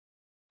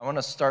I want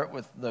to start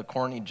with the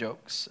corny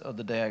jokes of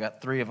the day. I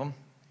got 3 of them.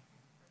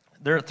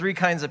 There are 3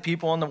 kinds of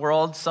people in the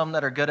world, some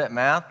that are good at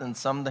math and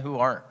some who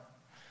aren't.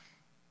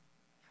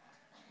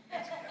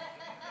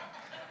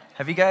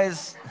 Have you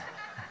guys,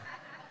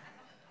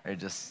 or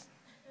just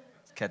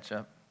catch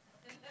up?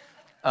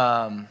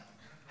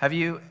 Have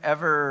you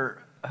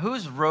ever,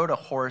 who's rode a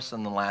horse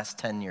in the last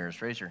 10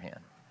 years? Raise your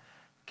hand.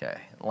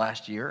 Okay,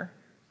 last year?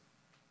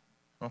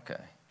 Okay.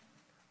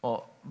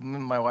 Well,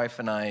 my wife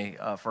and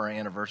I, for our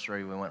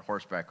anniversary, we went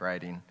horseback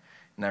riding,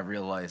 and I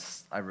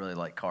realized I really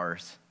like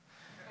cars.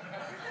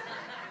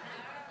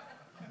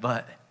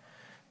 But,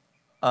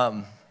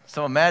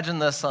 so imagine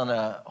this on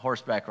a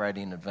horseback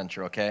riding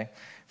adventure, okay?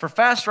 For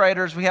fast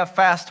riders, we have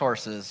fast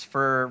horses.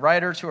 For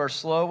riders who are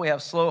slow, we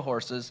have slow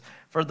horses.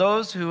 For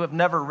those who have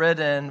never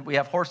ridden, we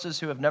have horses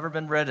who have never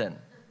been ridden.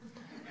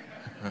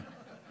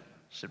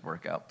 Should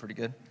work out pretty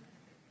good.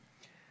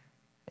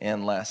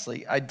 And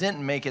lastly, I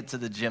didn't make it to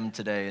the gym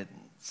today.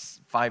 It's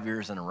 5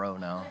 years in a row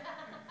now.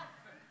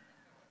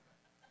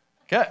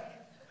 Okay.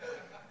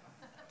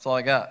 That's all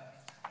I got.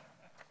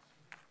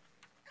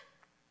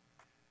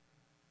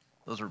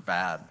 Those are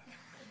bad.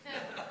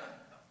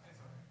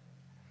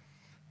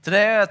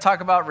 Today, I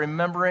talk about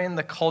remembering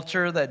the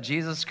culture that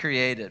Jesus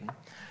created.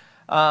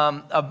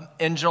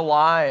 In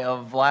July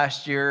of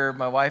last year,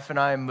 my wife and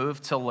I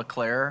moved to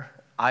LeClaire,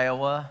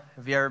 Iowa.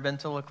 Have you ever been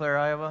to LeClaire,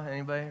 Iowa?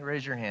 Anybody?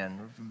 Raise your hand.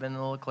 Have you been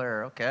to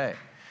LeClaire? Okay.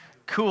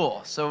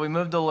 Cool. So we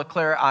moved to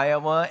LeClaire,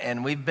 Iowa,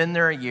 and we've been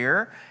there a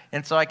year.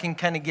 And so I can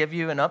kind of give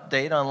you an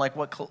update on like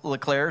what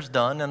LeClaire's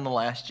done in the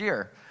last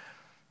year.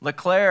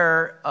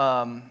 LeClaire,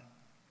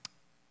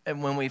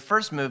 and when we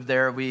first moved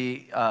there,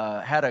 we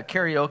had a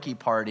karaoke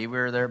party. We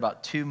were there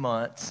about 2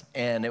 months,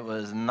 and it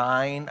was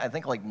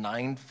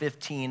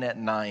 9:15 at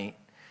night,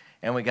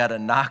 and we got a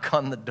knock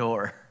on the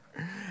door.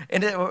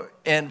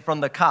 And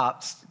from the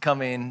cops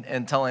coming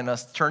and telling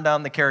us, turn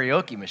down the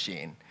karaoke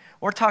machine.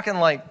 We're talking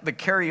like the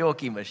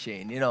karaoke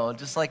machine,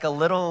 just like a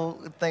little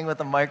thing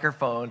with a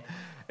microphone.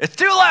 It's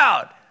too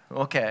loud.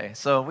 Okay,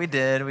 so we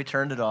did. We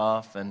turned it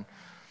off. And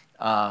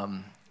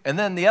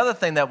then the other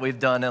thing that we've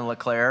done in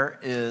LeClaire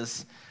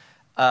is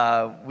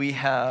we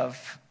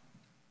have,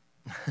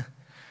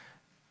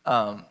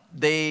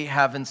 they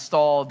have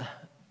installed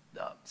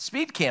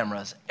speed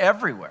cameras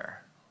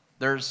everywhere.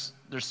 There's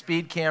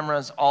speed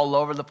cameras all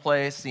over the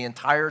place. The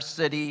entire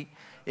city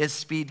is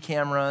speed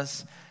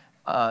cameras.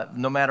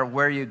 No matter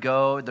where you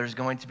go, there's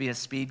going to be a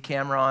speed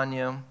camera on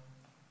you.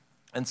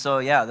 And so,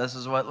 yeah, this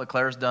is what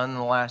LeClaire's done in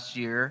the last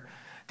year.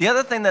 The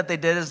other thing that they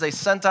did is they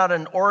sent out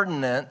an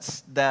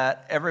ordinance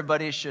that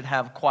everybody should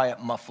have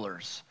quiet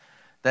mufflers.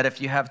 That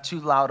if you have too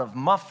loud of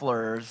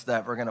mufflers,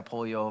 that we're going to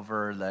pull you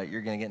over, that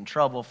you're going to get in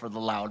trouble for the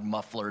loud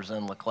mufflers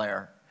in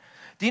LeClaire.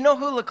 Do you know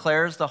who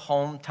LeClaire is the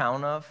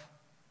hometown of?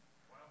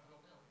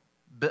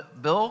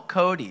 Bill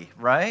Cody,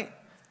 right?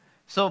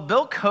 So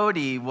Bill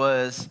Cody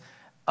was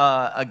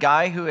a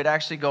guy who would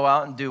actually go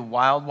out and do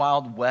Wild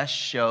Wild West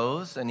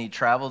shows, and he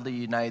traveled the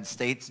United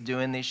States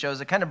doing these shows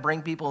to kind of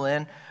bring people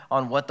in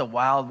on what the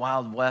Wild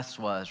Wild West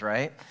was,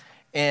 right?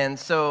 And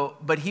so,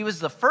 but he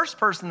was the first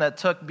person that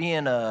took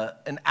being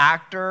an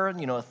actor,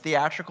 a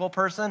theatrical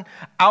person,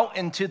 out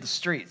into the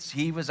streets.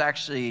 He was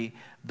actually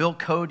Bill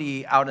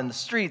Cody out in the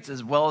streets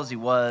as well as he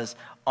was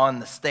on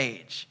the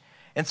stage.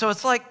 And so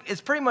it's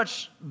pretty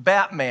much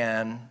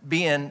Batman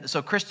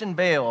so Christian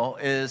Bale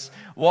is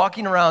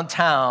walking around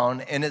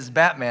town in his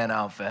Batman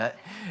outfit,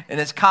 in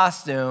his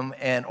costume,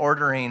 and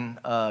ordering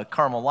a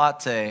caramel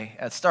latte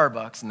at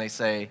Starbucks. And they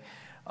say,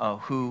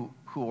 who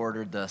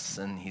ordered this?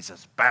 And he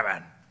says,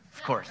 Batman,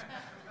 of course.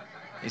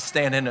 He's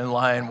standing in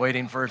line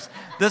waiting for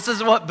this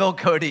is what Bill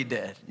Cody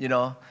did,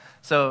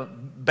 So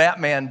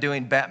Batman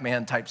doing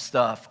Batman type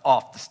stuff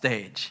off the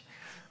stage.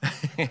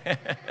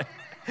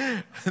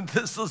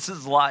 This is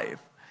his life.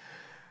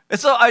 And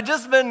so I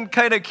just been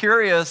kind of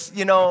curious,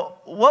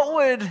 what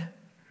would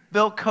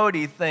Bill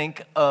Cody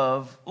think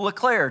of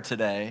LeClaire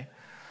today?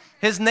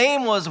 His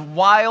name was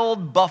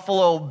Wild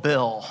Buffalo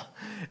Bill.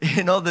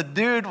 The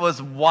dude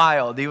was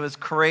wild. He was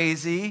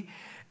crazy.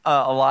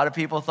 A lot of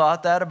people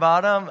thought that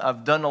about him.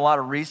 I've done a lot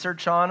of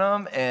research on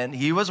him, and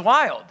he was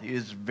wild. He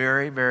was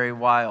very, very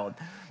wild.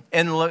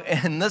 And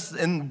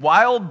in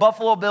Wild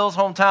Buffalo Bill's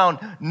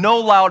hometown, no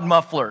loud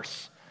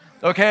mufflers.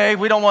 Okay,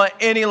 we don't want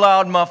any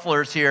loud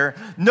mufflers here.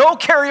 No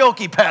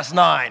karaoke past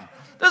 9.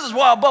 This is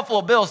Wild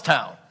Buffalo Bill's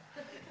town.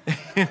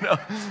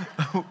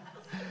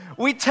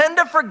 We tend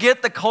to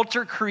forget the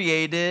culture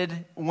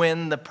created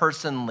when the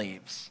person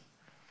leaves.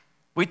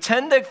 We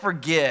tend to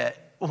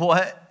forget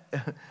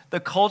the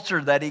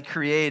culture that he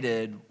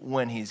created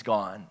when he's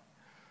gone.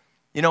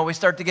 We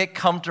start to get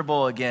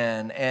comfortable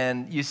again,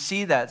 and you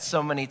see that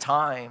so many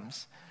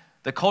times.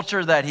 The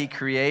culture that he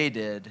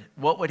created,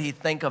 what would he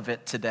think of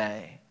it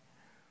today?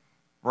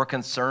 We're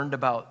concerned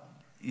about,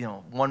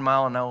 1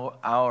 mile an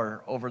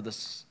hour over the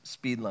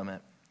speed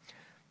limit.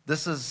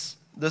 This is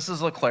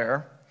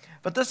LeClaire,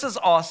 but this is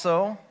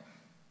also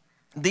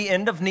the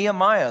end of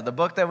Nehemiah, the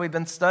book that we've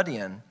been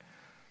studying.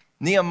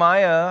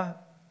 Nehemiah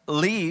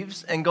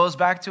leaves and goes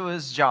back to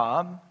his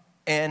job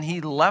and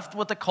he left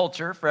with the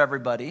culture for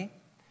everybody,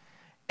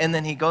 and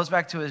then he goes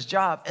back to his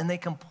job, and they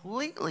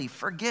completely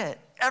forget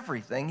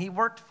everything he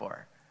worked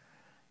for.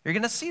 You're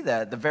going to see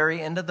that at the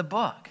very end of the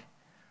book.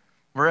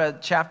 We're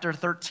at chapter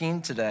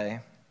 13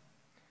 today.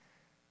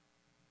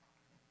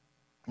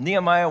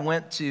 Nehemiah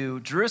went to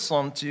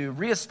Jerusalem to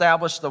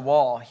reestablish the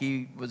wall.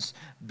 He was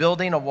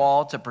building a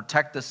wall to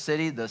protect the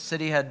city. The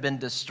city had been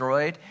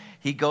destroyed.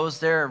 He goes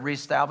there,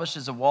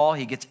 reestablishes a wall.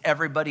 He gets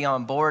everybody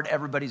on board.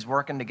 Everybody's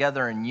working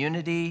together in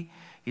unity.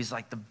 He's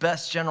like the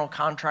best general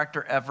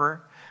contractor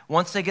ever.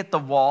 Once they get the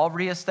wall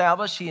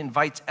reestablished, he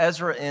invites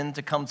Ezra in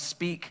to come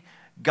speak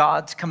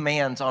God's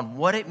commands on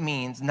what it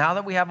means now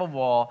that we have a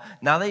wall,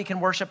 now that you can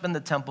worship in the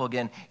temple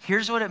again.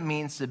 Here's what it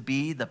means to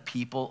be the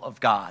people of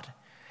God.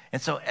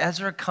 And so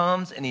Ezra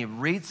comes and he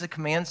reads the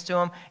commands to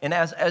them. And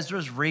as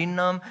Ezra's reading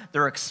them,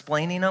 they're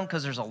explaining them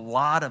because there's a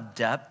lot of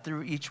depth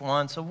through each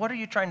one. So what are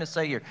you trying to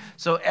say here?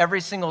 So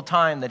every single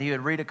time that he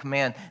would read a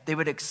command, they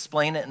would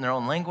explain it in their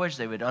own language.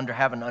 They would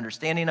have an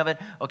understanding of it.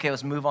 Okay,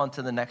 let's move on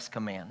to the next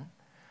command.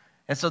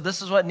 And so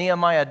this is what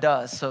Nehemiah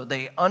does. So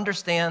they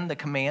understand the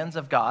commands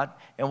of God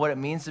and what it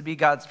means to be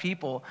God's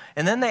people.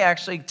 And then they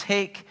actually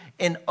take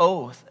an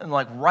oath and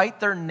write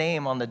their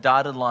name on the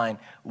dotted line.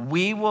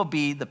 We will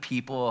be the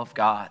people of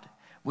God.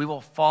 We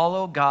will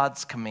follow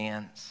God's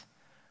commands.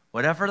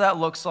 Whatever that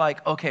looks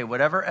like, okay,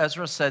 whatever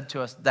Ezra said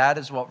to us, that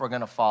is what we're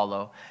going to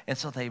follow. And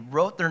so they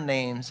wrote their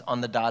names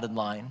on the dotted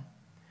line.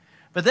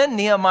 But then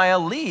Nehemiah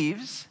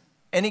leaves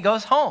and he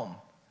goes home.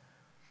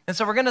 And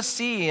so we're going to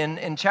see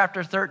in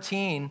chapter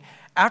 13,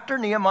 after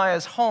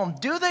Nehemiah's home,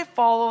 do they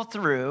follow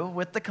through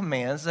with the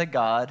commands that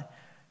God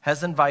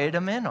has invited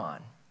them in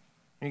on?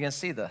 You're going to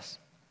see this.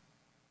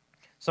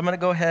 So I'm going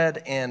to go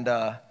ahead and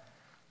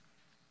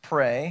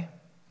pray,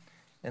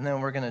 and then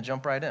we're going to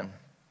jump right in.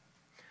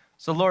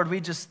 So Lord, we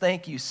just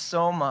thank you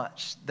so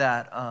much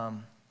that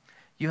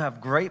you have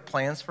great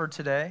plans for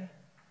today.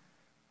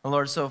 And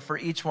Lord, so for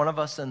each one of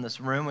us in this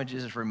room, would you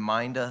just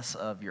remind us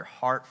of your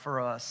heart for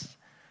us,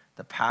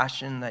 the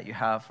passion that you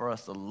have for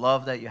us, the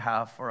love that you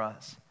have for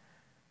us.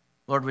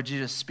 Lord, would you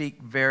just speak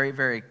very,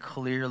 very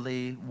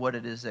clearly what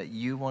it is that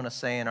you want to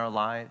say in our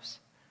lives?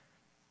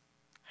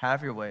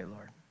 Have your way,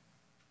 Lord.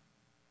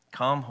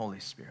 Come, Holy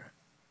Spirit.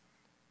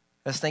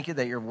 Let's thank you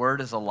that your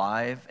word is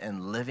alive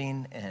and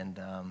living, and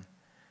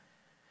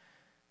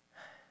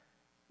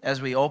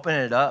as we open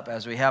it up,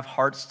 as we have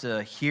hearts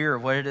to hear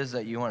what it is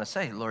that you want to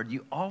say, Lord,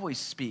 you always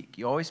speak.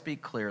 You always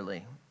speak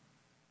clearly.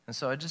 And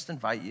so I just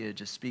invite you to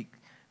just speak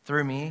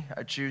through me.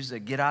 I choose to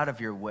get out of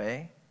your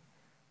way.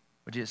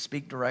 Would you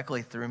speak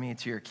directly through me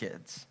to your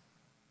kids?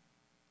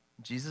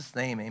 In Jesus'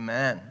 name,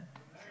 amen.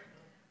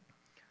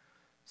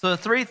 So the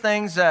three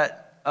things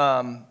that,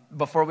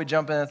 before we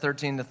jump into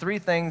 13, the three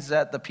things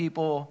that the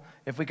people,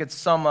 if we could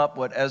sum up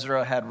what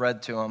Ezra had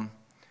read to them,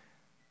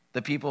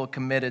 the people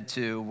committed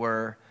to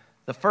were,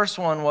 the first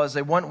one was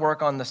they wouldn't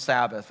work on the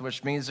Sabbath,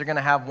 which means they're going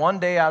to have one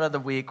day out of the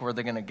week where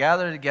they're going to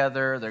gather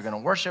together, they're going to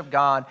worship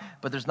God,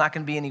 but there's not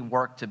going to be any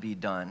work to be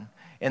done.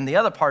 And the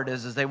other part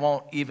is they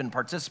won't even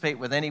participate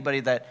with anybody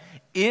that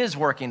is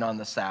working on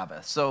the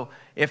Sabbath. So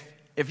if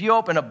you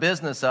open a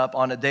business up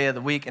on a day of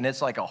the week and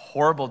it's like a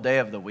horrible day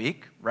of the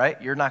week, right?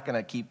 You're not going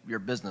to keep your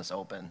business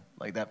open.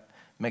 Like, that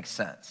makes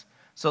sense.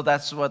 So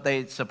that's what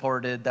they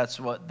supported. That's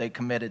what they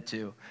committed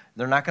to.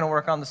 They're not going to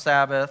work on the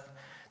Sabbath.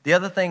 The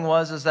other thing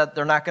is that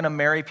they're not going to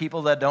marry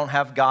people that don't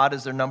have God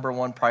as their number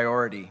one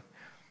priority.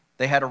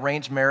 They had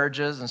arranged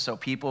marriages, and so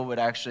people would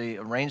actually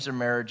arrange their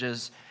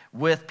marriages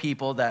with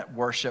people that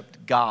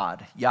worshiped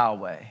God,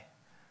 Yahweh.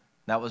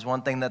 That was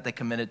one thing that they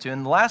committed to.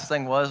 And the last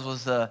thing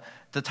was to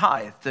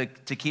tithe,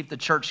 to keep the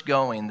church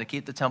going, to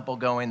keep the temple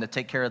going, to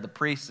take care of the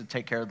priests, to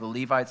take care of the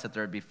Levites, that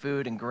there would be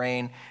food and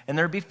grain, and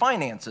there would be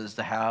finances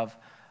to have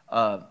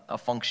a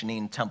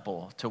functioning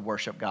temple to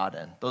worship God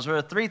in. Those were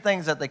the three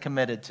things that they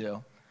committed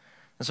to.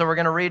 And so we're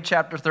going to read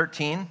chapter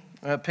 13. I'm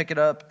going to pick it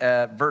up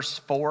at verse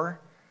 4,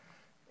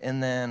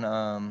 and then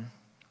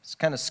just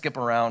kind of skip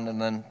around,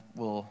 and then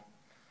we'll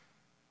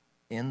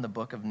end the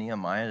book of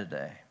Nehemiah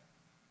today.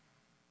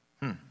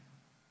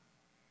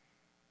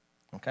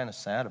 I'm kind of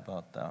sad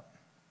about that.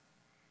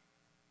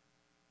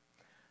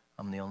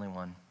 I'm the only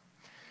one.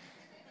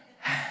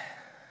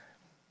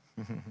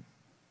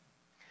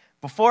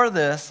 Before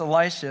this,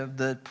 Elisha,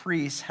 the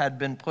priest, had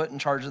been put in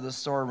charge of the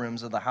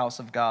storerooms of the house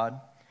of God.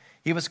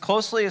 He was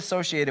closely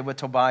associated with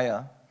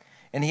Tobiah,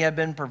 and he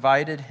had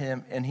provided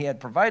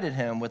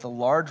him with a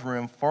large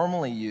room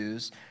formerly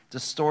used to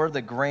store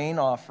the grain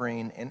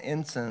offering and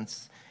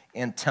incense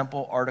and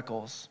temple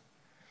articles,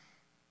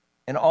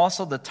 and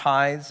also the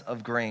tithes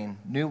of grain,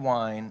 new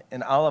wine,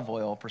 and olive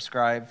oil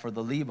prescribed for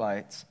the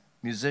Levites,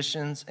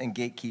 musicians, and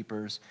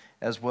gatekeepers,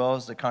 as well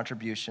as the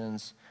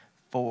contributions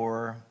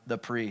for the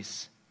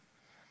priests.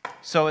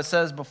 So it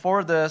says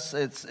before this,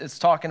 it's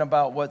talking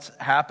about what's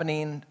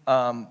happening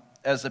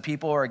as the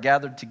people are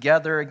gathered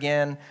together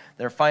again.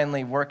 They're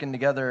finally working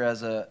together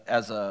as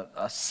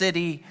a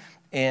city,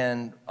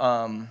 and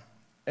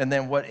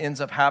then what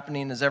ends up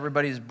happening is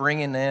everybody's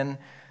bringing in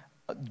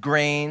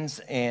grains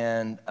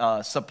and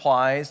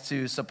supplies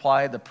to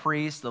supply the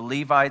priests, the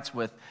Levites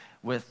with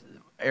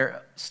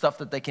stuff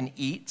that they can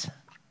eat,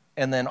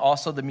 and then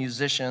also the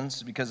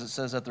musicians, because it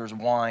says that there's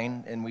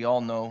wine, and we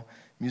all know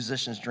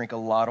musicians drink a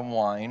lot of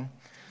wine.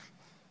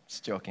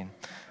 Just joking.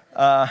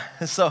 But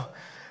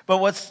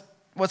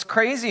what's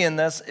crazy in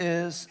this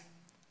is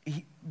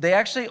they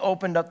actually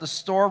opened up the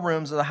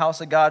storerooms of the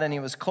house of God, and he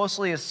was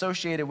closely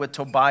associated with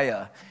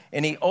Tobiah.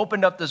 And he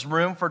opened up this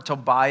room for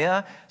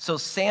Tobiah. So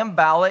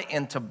Sanballat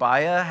and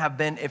Tobiah have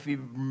been, if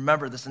you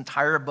remember this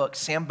entire book,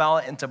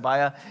 Sanballat and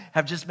Tobiah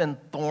have just been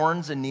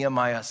thorns in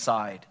Nehemiah's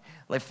side.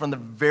 Like from the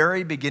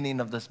very beginning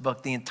of this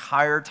book, the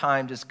entire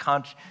time just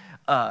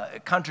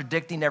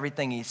contradicting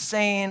everything he's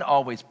saying,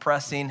 always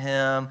pressing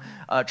him,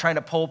 trying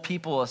to pull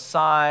people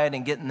aside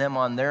and getting them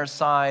on their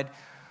side.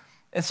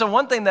 And so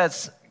one thing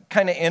that's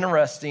kind of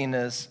interesting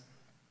is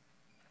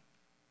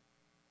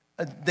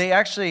they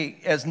actually,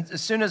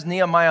 as soon as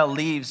Nehemiah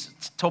leaves,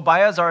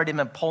 Tobiah's already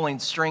been pulling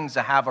strings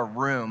to have a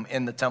room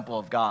in the temple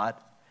of God.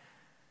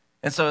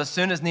 And so as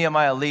soon as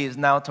Nehemiah leaves,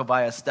 now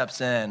Tobiah steps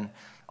in,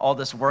 all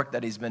this work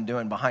that he's been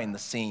doing behind the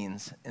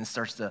scenes, and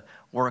starts to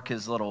work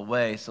his little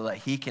way so that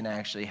he can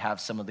actually have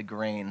some of the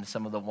grain,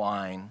 some of the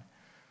wine.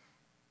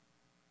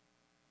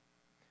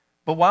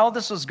 But while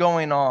this was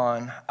going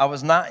on, I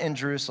was not in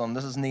Jerusalem.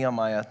 This is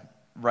Nehemiah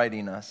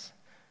writing us.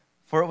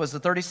 For it was the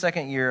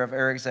 32nd year of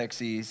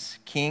Artaxerxes,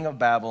 king of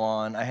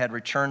Babylon. I had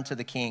returned to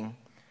the king.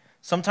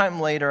 Sometime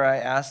later, I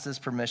asked his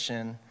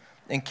permission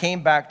and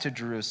came back to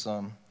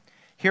Jerusalem.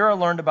 Here I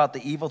learned about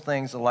the evil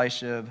things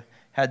Elisha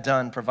had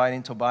done,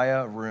 providing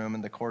Tobiah a room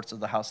in the courts of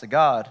the house of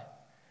God.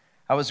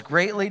 I was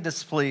greatly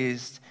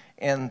displeased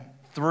and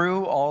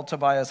threw all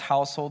Tobiah's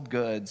household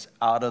goods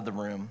out of the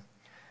room.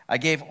 I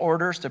gave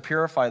orders to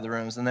purify the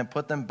rooms and then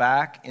put them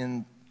back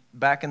in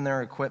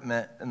their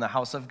equipment in the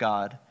house of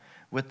God,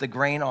 with the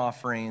grain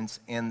offerings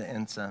and the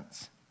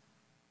incense.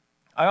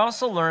 I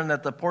also learned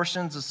that the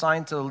portions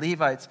assigned to the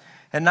Levites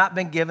had not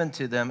been given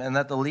to them, and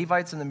that the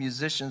Levites and the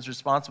musicians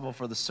responsible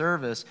for the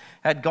service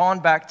had gone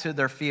back to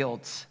their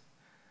fields.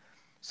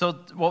 So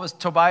what was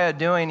Tobiah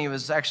doing? He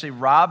was actually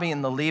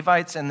robbing the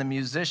Levites and the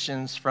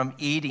musicians from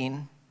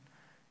eating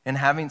and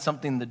having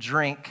something to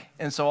drink.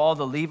 And so all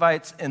the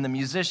Levites and the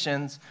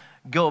musicians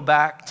go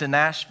back to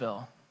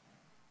Nashville.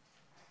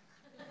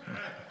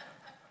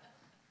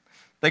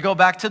 They go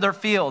back to their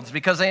fields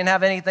because they didn't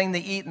have anything to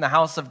eat in the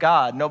house of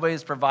God.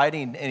 Nobody's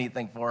providing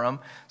anything for them.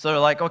 So they're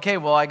like, okay,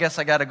 well, I guess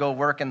I got to go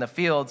work in the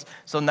fields.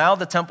 So now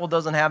the temple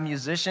doesn't have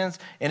musicians,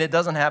 and it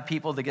doesn't have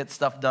people to get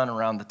stuff done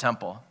around the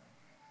temple.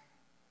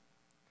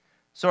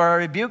 So I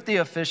rebuked the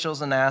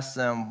officials and asked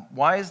them,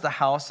 why is the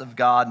house of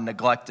God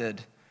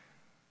neglected?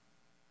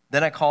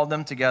 Then I called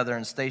them together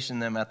and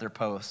stationed them at their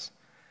posts.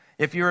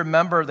 If you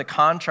remember the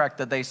contract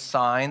that they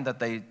signed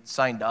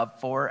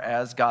up for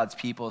as God's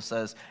people,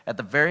 says at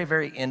the very,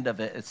 very end of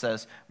it, it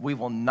says, we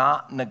will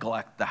not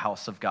neglect the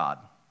house of God.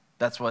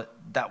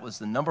 That was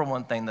the number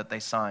one thing that they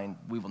signed.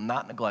 We will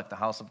not neglect the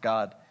house of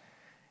God.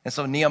 And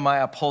so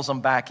Nehemiah pulls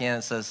them back in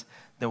and says,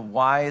 then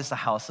why is the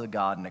house of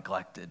God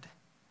neglected?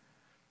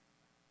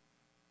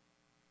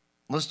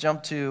 Let's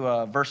jump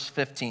to verse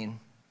 15.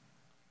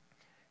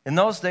 In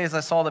those days,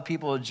 I saw the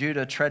people of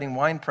Judah treading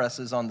wine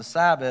presses on the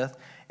Sabbath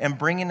and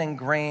bringing in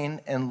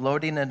grain and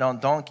loading it on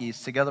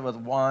donkeys, together with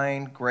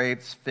wine,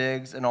 grapes,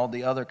 figs, and all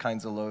the other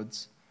kinds of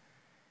loads.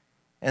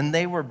 And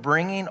they were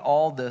bringing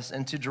all this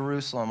into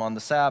Jerusalem on the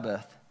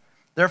Sabbath.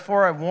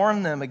 Therefore, I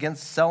warned them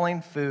against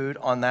selling food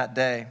on that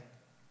day.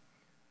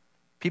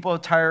 People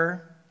of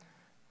Tyre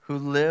who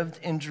lived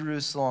in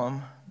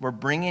Jerusalem were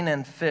bringing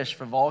in fish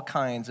of all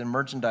kinds and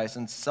merchandise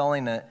and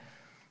selling it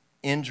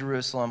in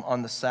Jerusalem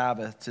on the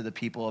Sabbath to the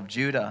people of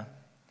Judah.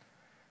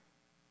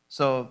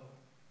 So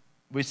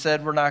we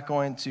said we're not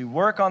going to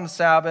work on the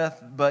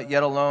Sabbath, but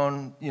yet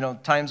alone,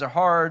 times are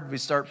hard. We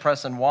start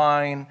pressing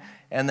wine,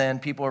 and then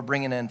people are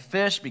bringing in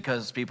fish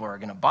because people are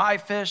going to buy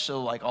fish.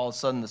 So like all of a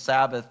sudden the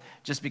Sabbath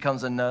just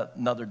becomes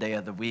another day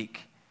of the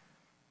week.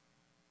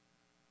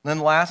 Then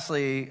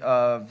lastly,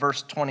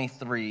 verse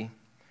 23.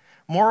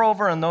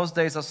 Moreover, in those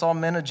days I saw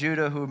men of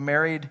Judah who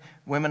married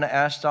women of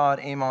Ashdod,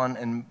 Ammon,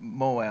 and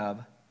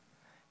Moab.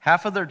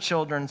 Half of their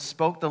children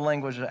spoke the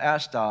language of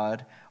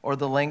Ashdod or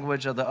the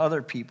language of the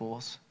other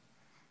peoples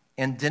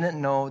and didn't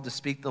know to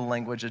speak the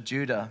language of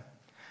Judah.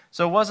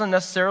 So it wasn't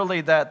necessarily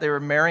that they were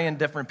marrying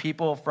different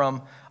people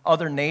from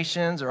other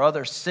nations or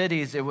other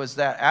cities. It was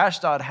that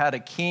Ashdod had a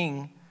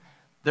king.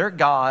 Their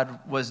god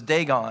was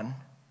Dagon.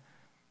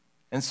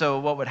 And so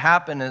what would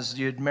happen is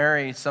you'd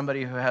marry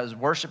somebody who has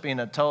worshiping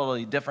a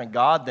totally different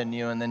god than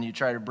you, and then you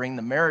try to bring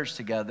the marriage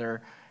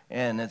together,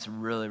 and it's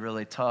really,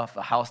 really tough.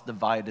 A house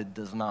divided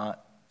does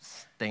not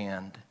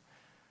stand.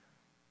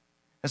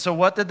 And so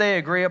what did they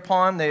agree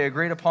upon? They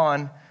agreed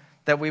upon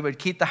that we would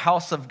keep the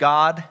house of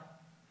God.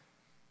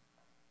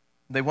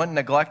 They wouldn't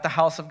neglect the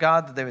house of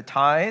God, that they would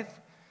tithe.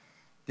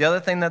 The other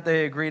thing that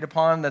they agreed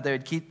upon, that they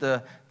would keep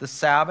the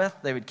Sabbath.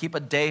 They would keep a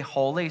day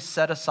holy,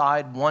 set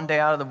aside one day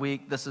out of the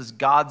week. This is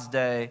God's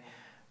day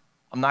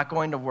I'm not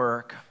going to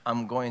work.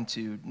 I'm going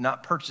to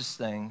not purchase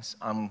things.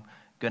 I'm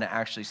going to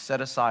actually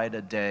set aside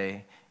a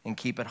day and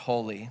keep it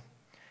holy.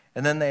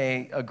 And then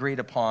they agreed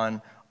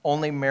upon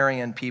only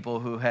marrying people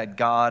who had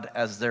God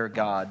as their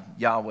God,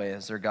 Yahweh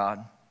as their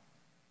God.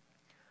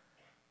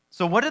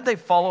 So what did they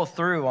follow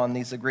through on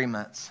these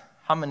agreements?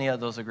 How many of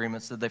those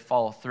agreements did they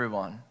follow through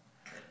on?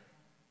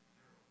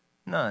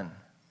 None.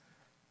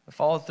 They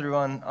followed through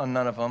on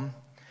none of them.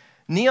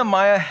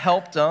 Nehemiah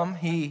helped them.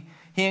 He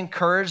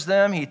encouraged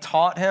them. He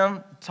taught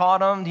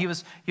them. He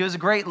was a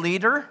great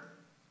leader.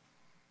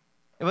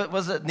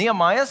 Was it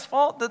Nehemiah's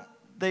fault that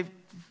they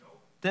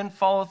didn't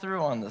follow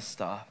through on this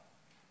stuff?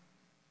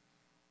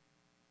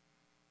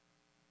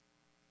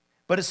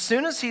 But as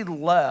soon as he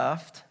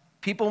left,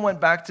 people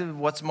went back to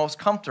what's most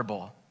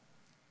comfortable.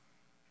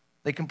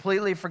 They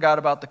completely forgot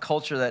about the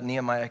culture that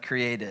Nehemiah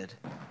created.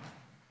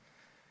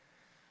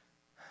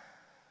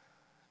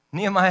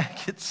 Nehemiah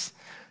gets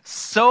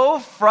so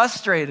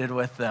frustrated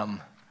with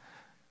them,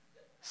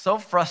 so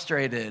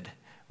frustrated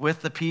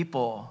with the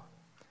people.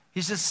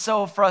 He's just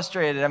so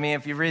frustrated. I mean,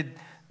 if you read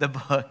the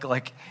book,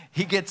 like,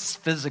 he gets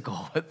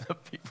physical with the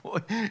people.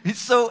 He's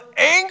so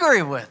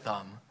angry with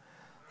them.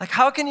 Like,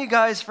 how can you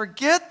guys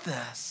forget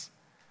this?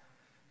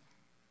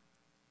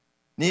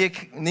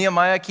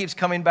 Nehemiah keeps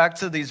coming back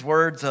to these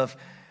words of,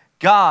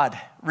 God,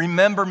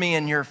 remember me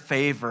in your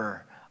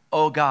favor.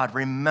 Oh, God,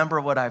 remember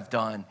what I've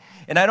done.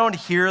 And I don't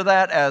hear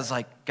that as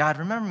like, God,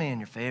 remember me in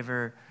your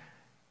favor.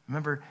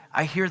 Remember,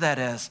 I hear that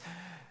as,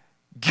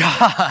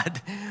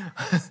 God,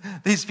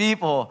 these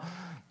people,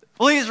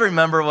 please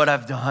remember what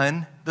I've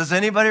done. Does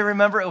anybody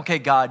remember? Okay,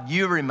 God,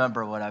 you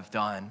remember what I've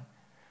done.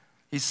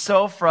 He's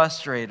so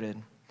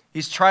frustrated.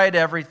 He's tried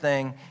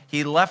everything.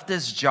 He left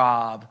his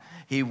job.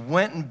 He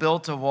went and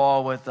built a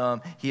wall with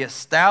them. He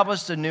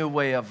established a new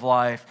way of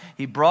life.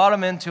 He brought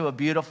them into a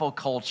beautiful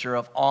culture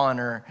of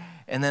honor,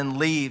 and then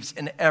leaves,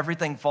 and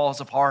everything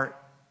falls apart.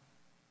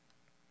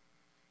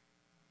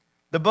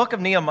 The book of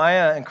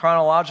Nehemiah in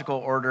chronological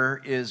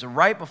order is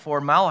right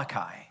before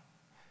Malachi.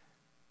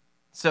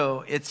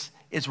 So it's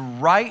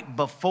right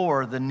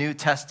before the New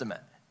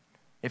Testament,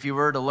 if you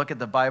were to look at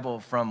the Bible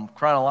from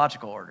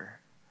chronological order.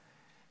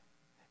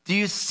 Do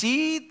you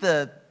see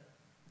the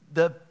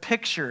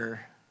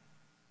picture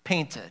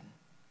painted?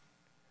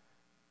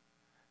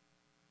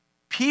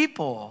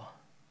 People,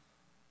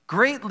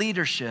 great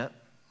leadership,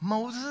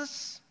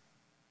 Moses,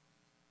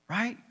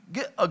 right?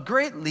 A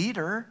great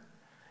leader.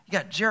 You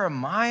got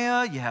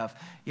Jeremiah, you have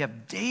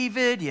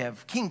David, you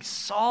have King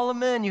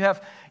Solomon, you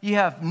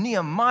have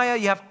Nehemiah,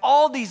 you have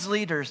all these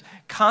leaders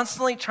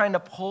constantly trying to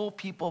pull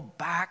people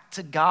back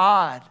to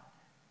God.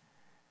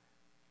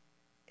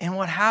 And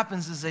what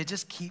happens is they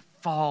just keep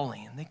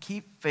falling, they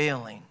keep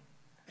failing.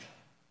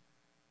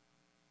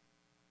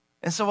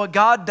 And so what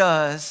God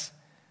does,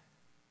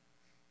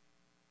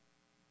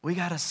 we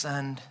got to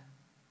send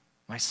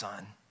my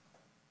son.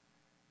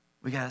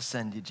 We got to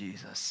send you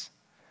Jesus.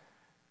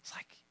 It's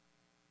like,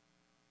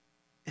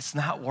 it's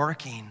not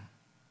working.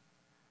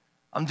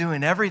 I'm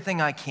doing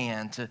everything I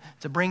can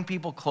to bring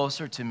people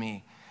closer to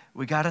me.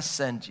 We got to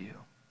send you.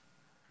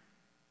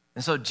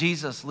 And so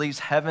Jesus leaves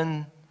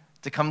heaven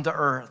to come to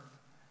earth,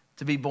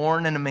 to be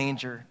born in a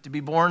manger, to be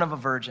born of a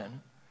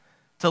virgin,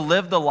 to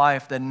live the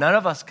life that none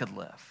of us could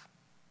live.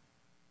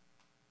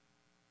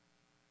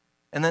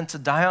 And then to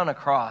die on a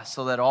cross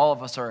so that all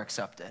of us are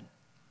accepted.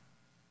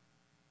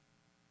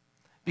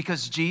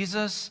 Because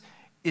Jesus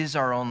is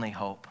our only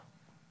hope.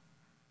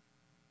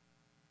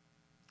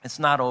 It's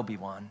not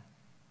Obi-Wan.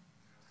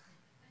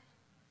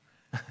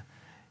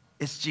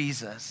 It's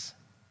Jesus.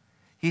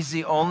 He's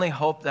the only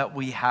hope that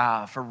we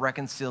have for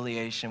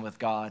reconciliation with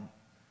God.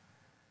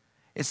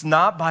 It's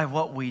not by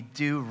what we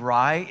do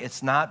right.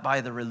 It's not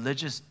by the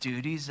religious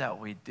duties that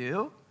we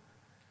do.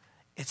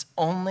 It's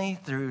only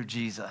through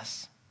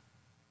Jesus.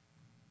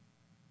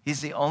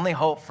 He's the only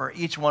hope for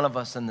each one of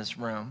us in this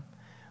room.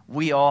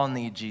 We all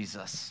need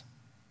Jesus.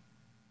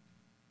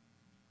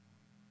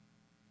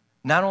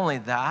 Not only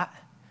that,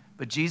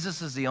 but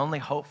Jesus is the only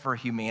hope for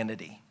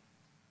humanity.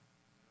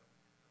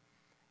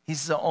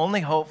 He's the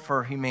only hope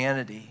for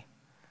humanity.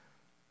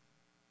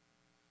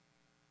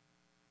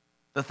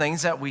 The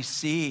things that we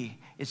see,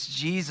 it's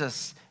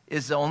Jesus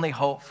is the only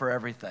hope for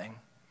everything.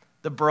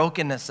 The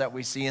brokenness that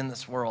we see in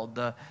this world,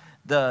 the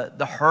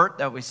hurt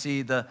that we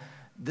see, the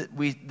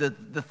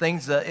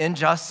things, the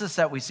injustice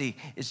that we see,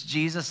 it's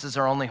Jesus is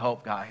our only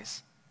hope,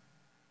 guys.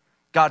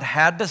 God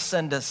had to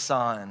send his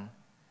son.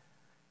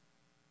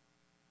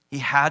 He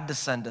had to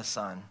send his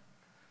son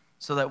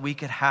so that we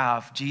could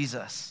have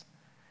Jesus,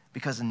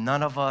 because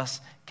none of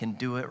us can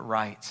do it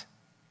right.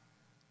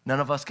 None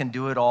of us can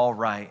do it all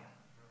right.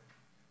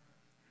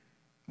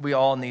 We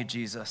all need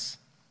Jesus.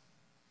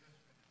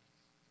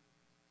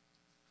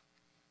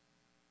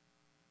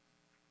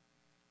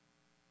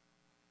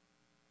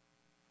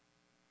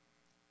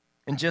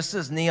 And just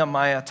as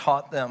Nehemiah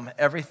taught them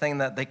everything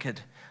that they could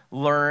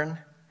learn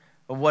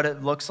of what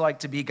it looks like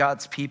to be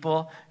God's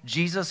people,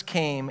 Jesus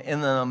came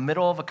in the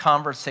middle of a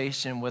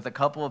conversation with a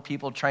couple of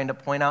people trying to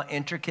point out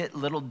intricate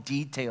little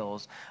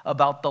details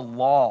about the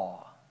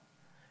law.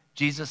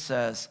 Jesus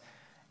says,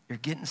 you're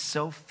getting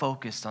so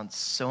focused on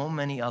so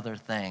many other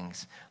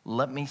things.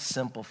 Let me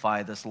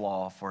simplify this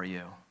law for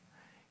you.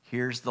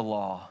 Here's the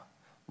law.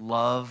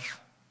 Love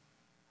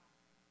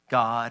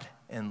God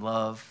and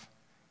love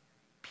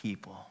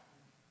people.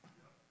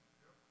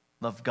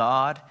 Love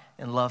God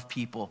and love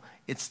people.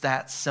 It's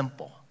that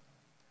simple.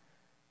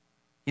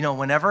 You know,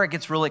 whenever it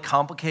gets really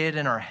complicated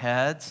in our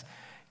heads,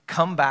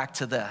 come back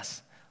to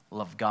this.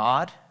 Love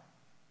God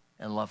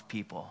and love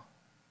people.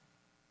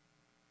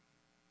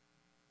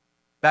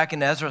 Back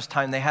in Ezra's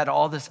time, they had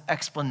all this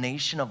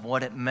explanation of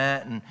what it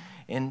meant,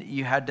 and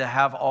you had to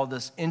have all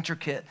this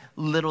intricate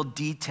little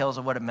details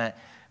of what it meant.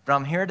 But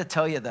I'm here to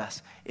tell you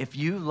this. If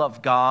you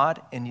love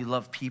God and you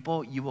love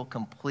people, you will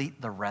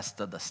complete the rest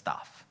of the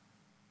stuff.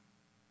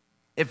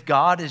 If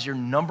God is your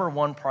number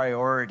one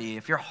priority,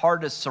 if your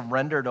heart is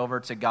surrendered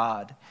over to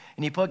God,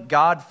 and you put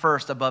God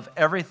first above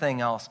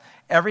everything else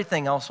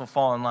will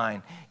fall in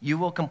line. You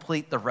will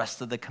complete the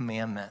rest of the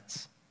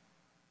commandments.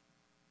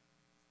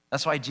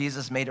 That's why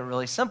Jesus made it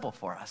really simple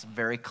for us,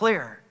 very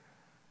clear.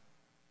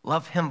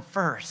 Love him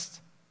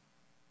first.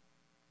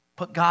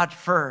 Put God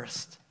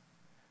first.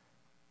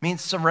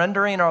 Means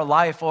surrendering our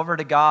life over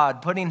to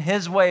God, putting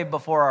his way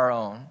before our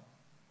own.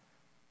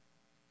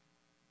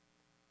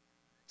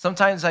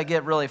 Sometimes I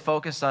get really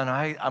focused on,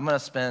 I'm going to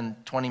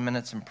spend 20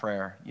 minutes in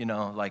prayer, you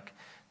know, like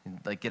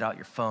get out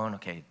your phone.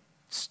 Okay,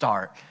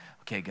 start.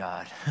 Okay,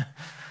 God.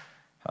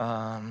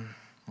 Well,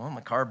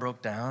 my car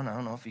broke down. I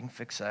don't know if you can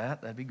fix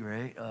that. That'd be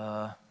great.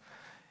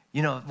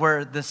 You know,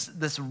 where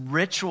this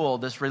ritual,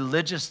 this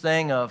religious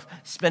thing of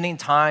spending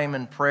time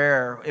in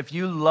prayer, if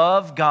you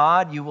love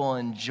God, you will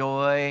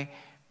enjoy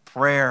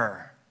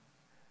prayer.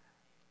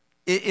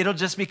 It'll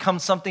just become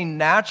something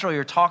natural.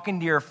 You're talking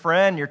to your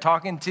friend. You're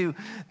talking to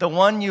the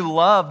one you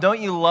love.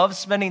 Don't you love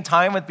spending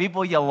time with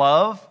people you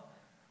love?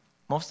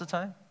 Most of the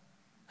time.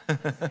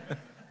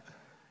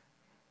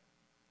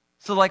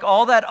 So like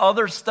all that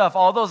other stuff,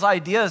 all those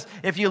ideas,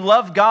 if you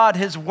love God,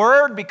 his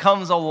word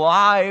becomes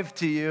alive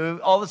to you.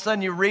 All of a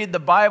sudden you read the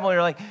Bible and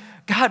you're like,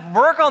 God,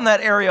 work on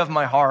that area of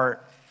my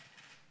heart.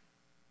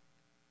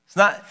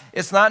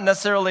 It's not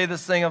necessarily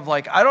this thing of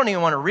like, I don't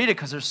even want to read it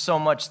because there's so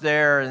much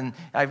there, and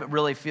I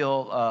really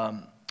feel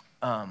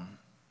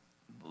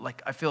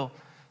like I feel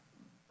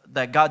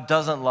that God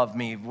doesn't love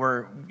me.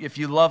 Where if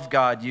you love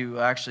God, you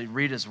actually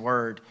read his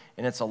word,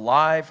 and it's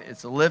alive,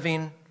 it's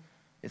living,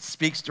 it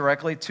speaks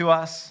directly to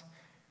us.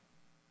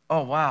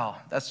 Oh, wow,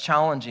 that's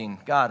challenging.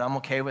 God, I'm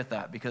okay with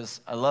that because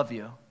I love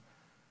you.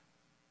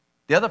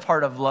 The other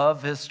part of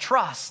love is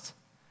trust.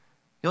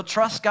 You'll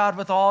trust God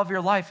with all of your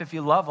life if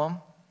you love him.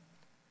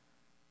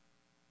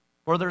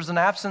 Where there's an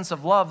absence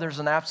of love, there's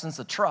an absence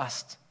of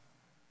trust.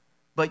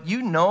 But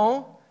you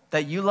know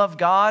that you love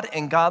God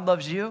and God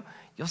loves you,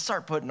 you'll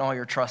start putting all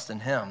your trust in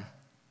him.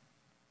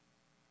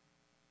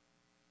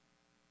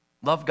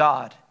 Love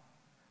God.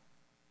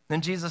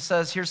 Then Jesus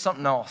says, here's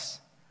something else.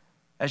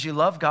 As you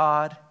love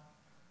God,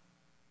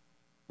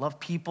 love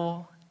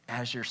people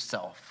as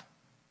yourself.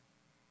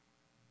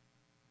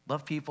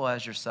 Love people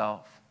as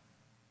yourself.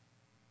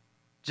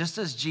 Just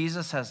as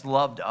Jesus has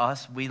loved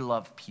us, we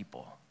love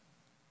people.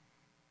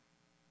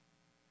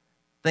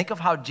 Think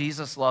of how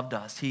Jesus loved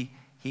us. He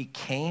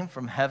came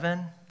from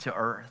heaven to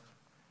earth.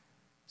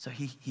 So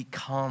he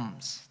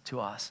comes to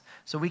us.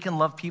 So we can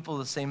love people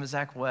the same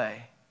exact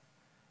way.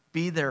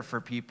 Be there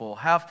for people.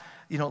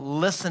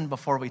 Listen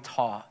before we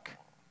talk.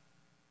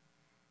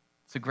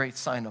 It's a great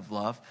sign of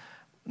love.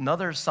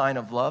 Another sign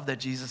of love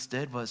that Jesus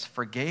did was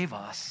forgave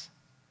us.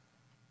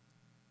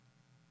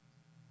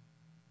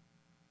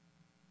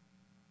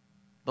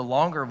 The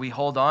longer we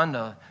hold on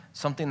to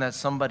something that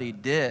somebody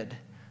did,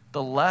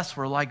 the less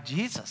we're like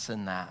Jesus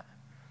in that.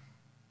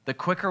 The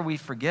quicker we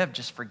forgive,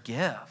 just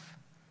forgive.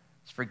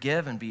 Just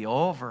forgive and be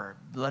over.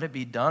 Let it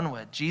be done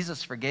with.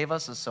 Jesus forgave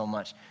us so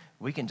much.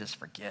 We can just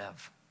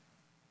forgive.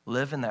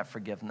 Live in that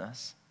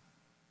forgiveness.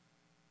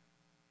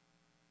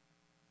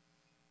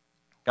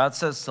 God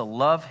says to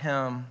love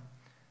him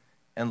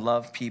and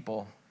love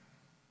people.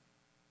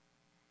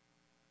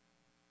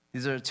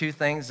 These are two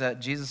things that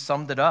Jesus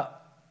summed it up.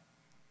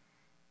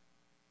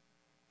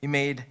 He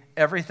made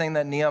everything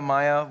that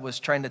Nehemiah was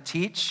trying to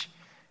teach,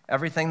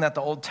 everything that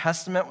the Old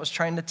Testament was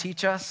trying to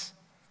teach us,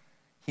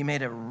 he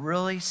made it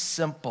really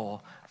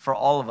simple for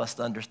all of us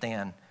to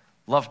understand.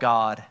 Love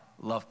God,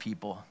 love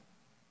people.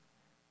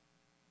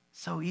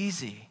 So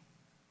easy.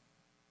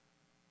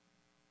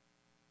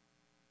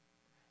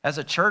 As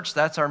a church,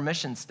 that's our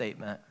mission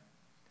statement.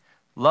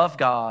 Love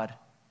God,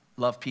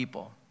 love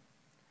people.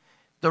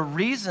 The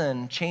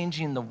reason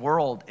changing the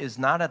world is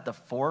not at the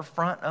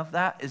forefront of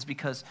that is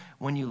because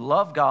when you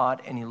love God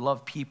and you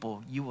love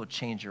people, you will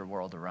change your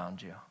world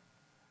around you.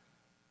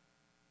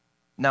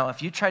 Now,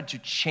 if you try to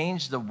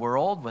change the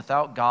world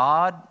without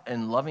God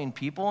and loving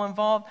people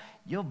involved,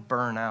 you'll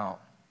burn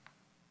out.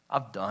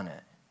 I've done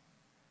it.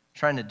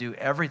 trying to do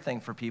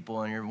everything for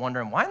people, and you're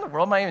wondering, why in the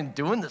world am I even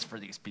doing this for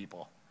these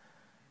people?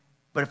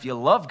 But if you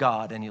love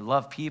God and you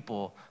love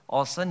people,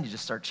 all of a sudden you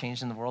just start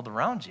changing the world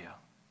around you.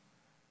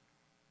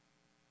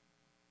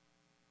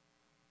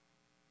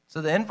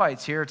 So the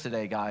invite's here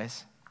today,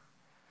 guys.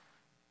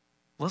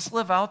 Let's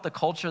live out the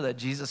culture that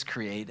Jesus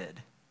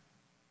created.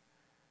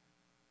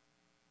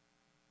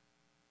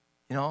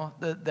 You know,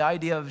 the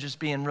idea of just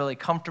being really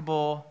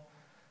comfortable,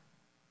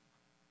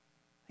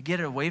 get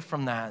away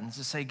from that and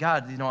just say,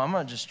 God, you know, I'm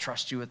going to just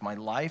trust you with my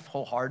life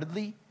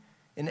wholeheartedly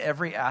in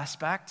every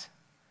aspect.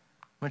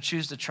 I'm going to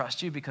choose to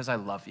trust you because I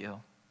love you,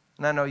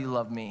 and I know you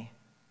love me.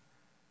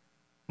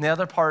 And the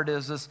other part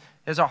is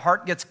our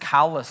heart gets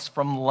calloused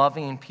from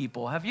loving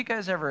people. Have you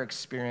guys ever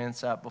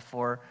experienced that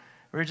before?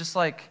 Where you're just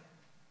like,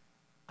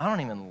 I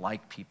don't even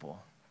like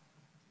people.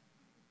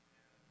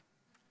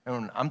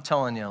 And I'm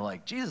telling you,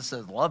 like, Jesus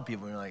says love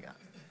people, and you're like,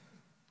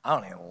 I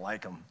don't even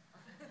like them.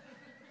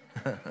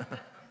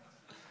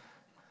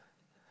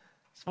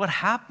 So what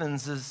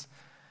happens is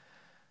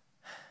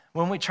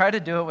when we try to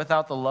do it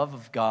without the love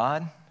of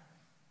God,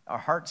 our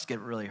hearts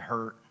get really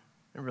hurt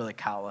and really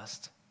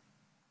calloused.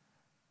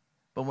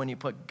 But when you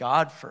put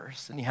God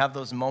first and you have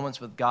those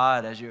moments with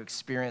God as you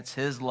experience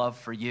his love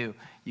for you,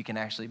 you can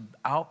actually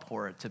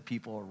outpour it to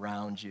people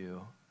around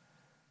you.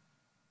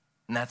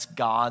 And that's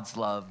God's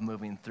love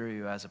moving through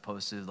you as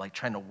opposed to like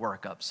trying to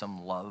work up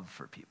some love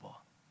for people.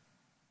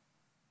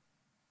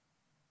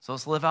 So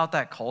let's live out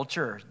that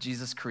culture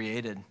Jesus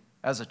created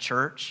as a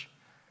church,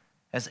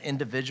 as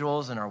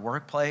individuals in our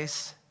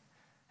workplace,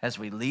 as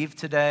we leave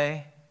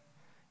today,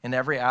 in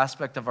every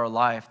aspect of our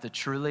life, to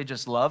truly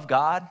just love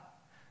God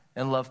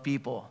and love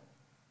people.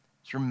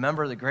 Just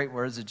remember the great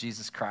words of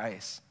Jesus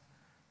Christ.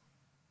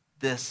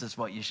 This is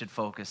what you should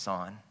focus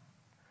on.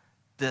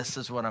 This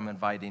is what I'm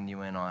inviting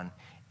you in on.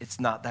 It's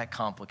not that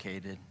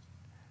complicated.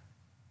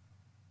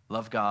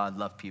 Love God,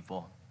 love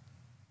people.